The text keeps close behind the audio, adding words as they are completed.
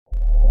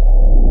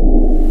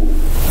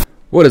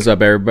What is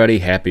up, everybody?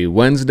 Happy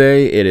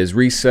Wednesday. It is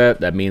reset.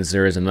 That means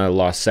there is another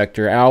lost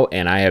sector out,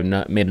 and I have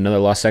not made another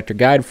lost sector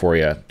guide for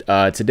you.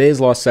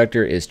 Today's lost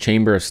sector is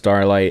Chamber of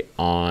Starlight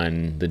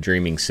on the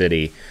Dreaming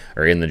City,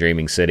 or in the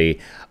Dreaming City.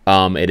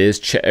 It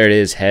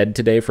is head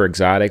today for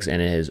exotics,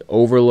 and it is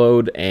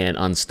Overload and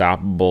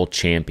Unstoppable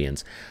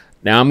Champions.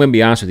 Now, I'm going to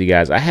be honest with you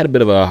guys. I had a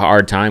bit of a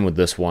hard time with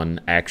this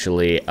one,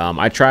 actually.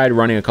 I tried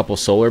running a couple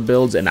solar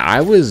builds, and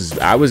I was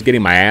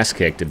getting my ass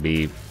kicked, to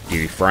be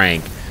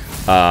frank.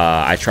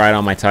 I tried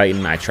on my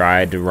Titan. I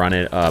tried to run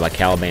it like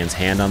Caliban's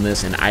hand on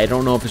this, and I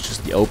don't know if it's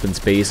just the open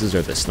spaces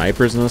or the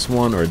snipers in this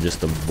one or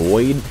just the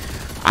void.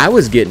 I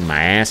was getting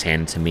my ass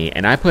handed to me,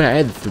 and I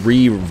had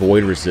 3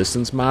 void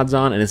resistance mods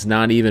on, and it's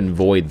not even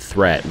void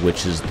threat,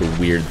 which is the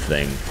weird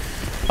thing.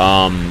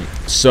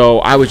 So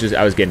I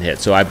was getting hit.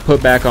 So I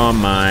put back on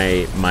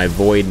my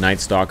void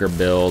Night Stalker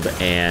build,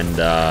 and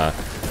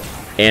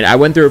I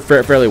went through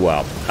it fairly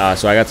well.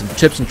 So I got some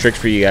tips and tricks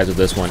for you guys with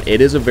this one.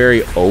 It is a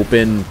very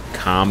open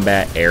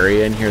combat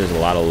area in here. There's a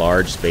lot of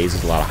large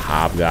spaces, a lot of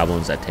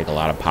hobgoblins that take a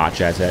lot of pot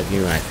shots at you,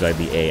 and I feel like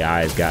the AI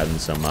has gotten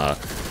some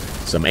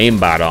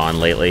aimbot on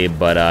lately,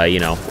 but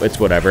you know, it's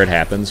whatever, it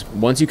happens.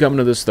 Once you come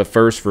into the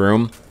first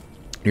room,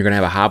 you're gonna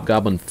have a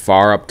hobgoblin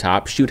far up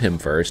top. Shoot him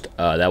first.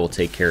 That will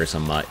take care of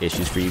some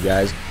issues for you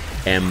guys.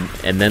 And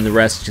then the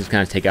rest, just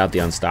kind of take out the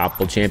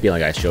Unstoppable Champion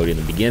like I showed you in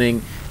the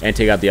beginning, and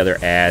take out the other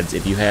ads.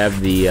 If you have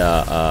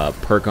the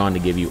perk on to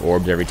give you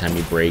orbs every time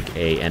you break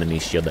a enemy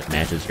shield that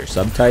matches your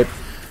subtype,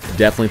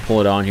 definitely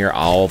pull it on here.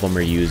 All of them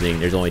are using,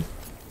 there's only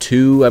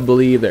 2, I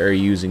believe, that are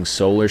using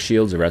solar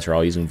shields. The rest are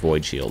all using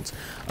void shields.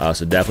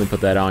 So definitely put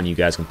that on. You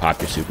guys can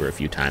pop your super a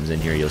few times in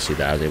here. You'll see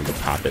that I was able to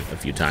pop it a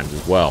few times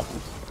as well.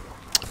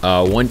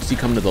 Once you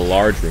come to the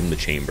large room, the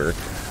chamber,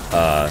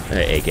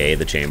 aka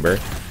the chamber,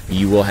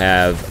 you will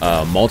have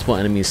multiple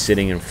enemies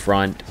sitting in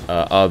front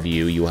of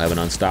you. You will have an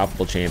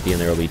Unstoppable Champion.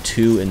 There will be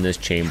 2 in this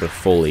chamber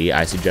fully.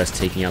 I suggest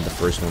taking out the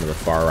first one to the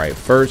far right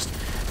first,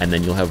 and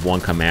then you'll have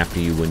 1 come after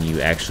you when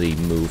you actually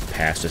move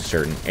past a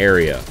certain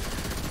area.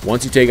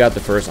 Once you take out the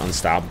first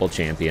Unstoppable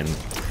Champion,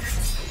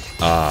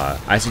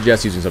 I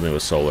suggest using something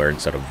with solar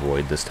instead of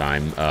void this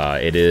time.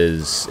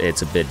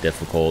 It's a bit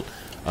difficult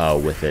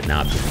with it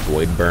not being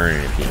void burn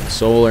and it being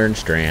solar and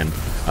strand.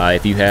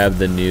 If you have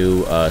the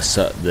new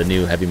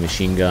heavy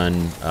machine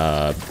gun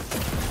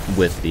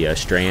with the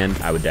strand,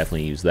 I would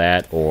definitely use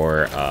that.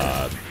 Or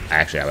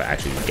actually, I would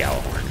actually use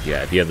Galahorn.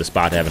 Yeah, if you have the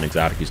spot to have an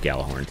exotic, use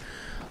Galahorn.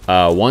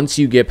 Once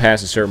you get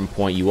past a certain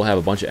point, you will have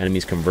a bunch of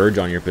enemies converge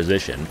on your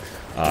position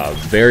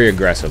very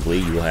aggressively.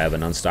 You will have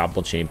an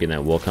Unstoppable Champion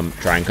that will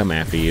try and come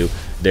after you.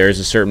 There's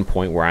a certain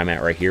point where I'm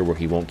at right here where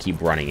he won't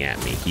keep running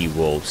at me. He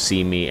will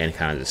see me and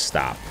kind of just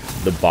stop.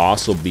 The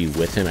boss will be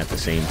with him at the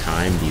same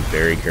time. Be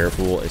very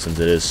careful. Since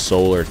it is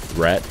solar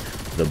threat,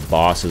 the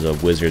boss is a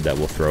wizard that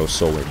will throw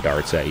solar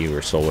darts at you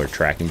or solar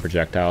tracking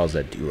projectiles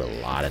that do a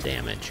lot of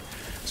damage.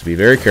 So be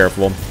very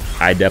careful.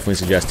 I definitely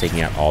suggest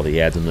taking out all the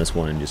ads in this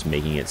one and just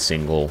making it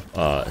single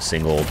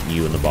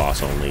you and the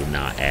boss only,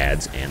 not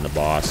ads and the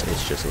boss.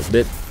 It's just a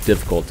bit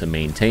difficult to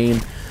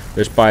maintain.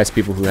 There's probably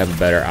people who have a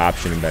better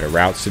option and better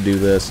routes to do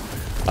this,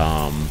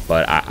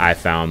 but I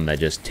found that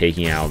just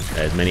taking out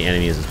as many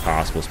enemies as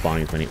possible,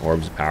 spawning as many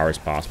orbs of power as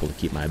possible to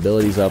keep my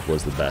abilities up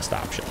was the best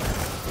option.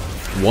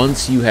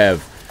 Once you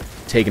have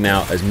taken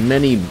out as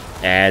many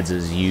ads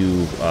as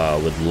you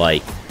would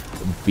like,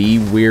 be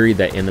wary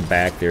that in the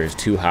back there's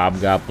 2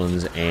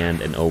 hobgoblins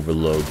and an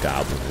overload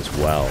goblin as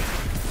well.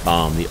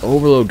 The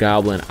overload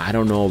goblin, I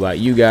don't know about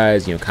you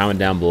guys, you know, comment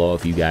down below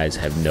if you guys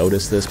have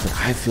noticed this, but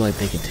I feel like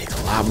they can take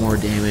a lot more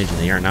damage and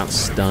they are not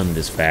stunned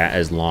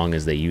as long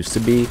as they used to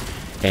be,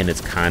 and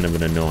it's kind of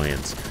an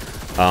annoyance.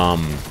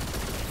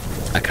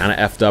 I kind of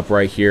effed up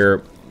right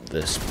here.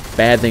 This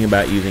bad thing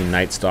about using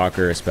Night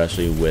Stalker,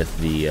 especially with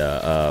the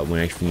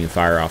when you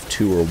fire off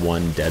 2 or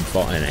 1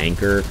 deadfall and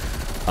anchor,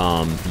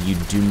 you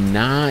do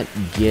not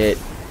get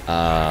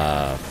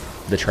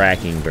the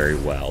tracking very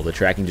well. The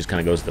tracking just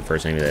kind of goes to the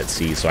first enemy that it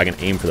sees, so I can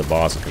aim for the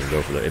boss and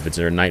go for if it's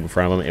a knight in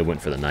front of him, it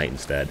went for the knight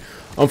instead.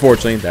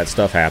 Unfortunately, that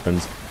stuff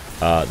happens.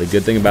 The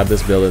good thing about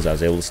this build is I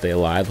was able to stay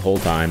alive the whole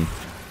time,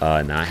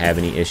 not have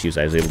any issues.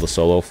 I was able to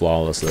solo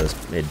flawless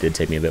this. It did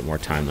take me a bit more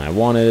time than I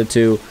wanted it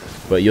to,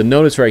 but you'll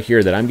notice right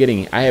here that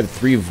I have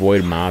 3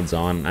 void mods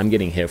on. I'm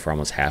getting hit for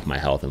almost half my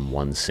health in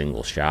 1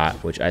 single shot,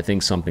 which I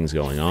think something's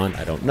going on.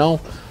 I don't know.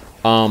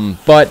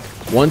 But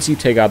once you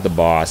take out the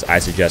boss, I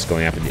suggest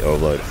going after the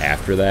overload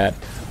after that,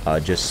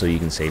 just so you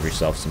can save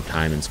yourself some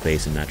time and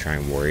space and not try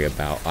and worry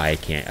about, I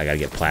gotta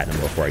get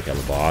platinum before I kill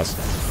the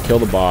boss. Kill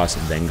the boss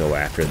and then go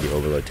after the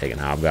overload taking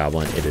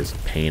hobgoblin. It is a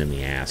pain in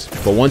the ass.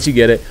 But once you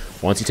get it,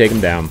 once you take him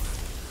down,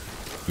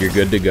 you're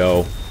good to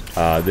go.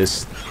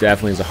 This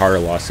definitely is a harder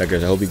lost sector.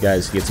 I hope you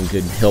guys get some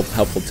good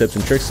helpful tips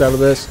and tricks out of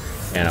this,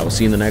 and I will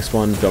see you in the next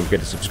one. Don't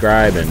forget to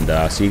subscribe,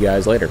 and see you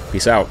guys later.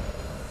 Peace out.